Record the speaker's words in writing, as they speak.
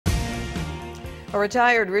A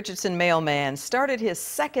retired Richardson mailman started his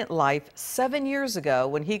second life 7 years ago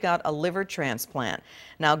when he got a liver transplant.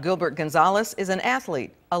 Now Gilbert Gonzales is an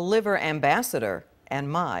athlete, a liver ambassador,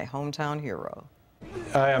 and my hometown hero.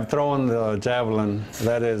 I have thrown the javelin,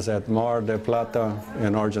 that is at Mar del Plata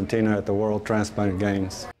in Argentina at the World Transplant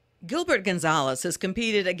Games. Gilbert Gonzales has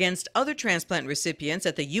competed against other transplant recipients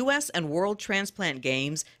at the U.S. and World Transplant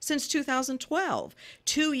Games since 2012,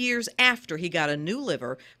 2 years after he got a new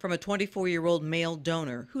liver from a 24-year-old male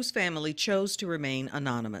donor whose family chose to remain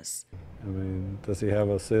anonymous. I mean, does he have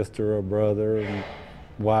a sister or brother,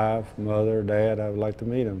 wife, mother, dad? I would like to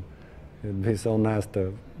meet him. It'd be so nice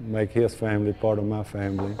to make his family part of my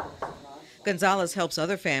family. Gonzales helps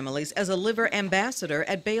other families as a liver ambassador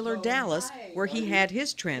at Baylor, Dallas, where he had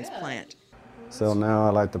his transplant. So now I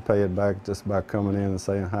like to pay it back just by coming in and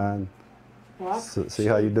saying hi and see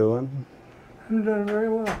how you doing. I'm doing very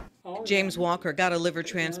well. James Walker got a liver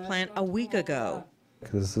transplant a week ago.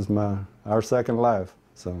 This is our second life,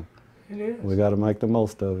 so we got to make the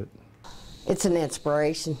most of it. It's an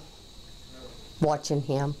inspiration watching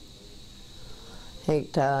him.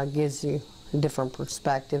 It gives you a different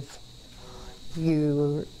perspective.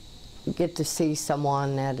 You get to see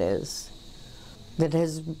someone that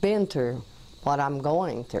has been through what I'm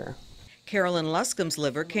going through. Carolyn Luscombe's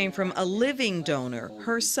liver came from a living donor,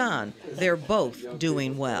 her son. They're both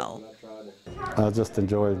doing well. I just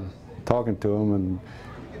enjoy talking to them, and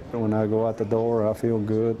when I go out the door, I feel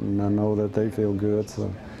good, and I know that they feel good,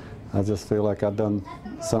 so I just feel like I've done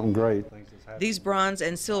something great. These bronze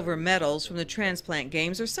and silver medals from the transplant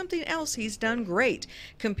games are something else he's done great,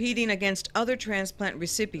 competing against other transplant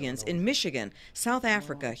recipients in Michigan, South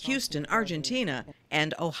Africa, Houston, Argentina,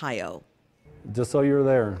 and Ohio. Just so you're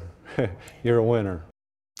there, you're a winner.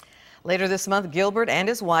 Later this month, Gilbert and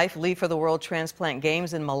his wife leave for the World Transplant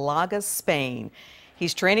Games in Malaga, Spain.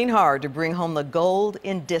 He's training hard to bring home the gold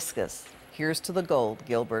in discus. Here's to the gold,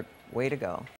 Gilbert. Way to go.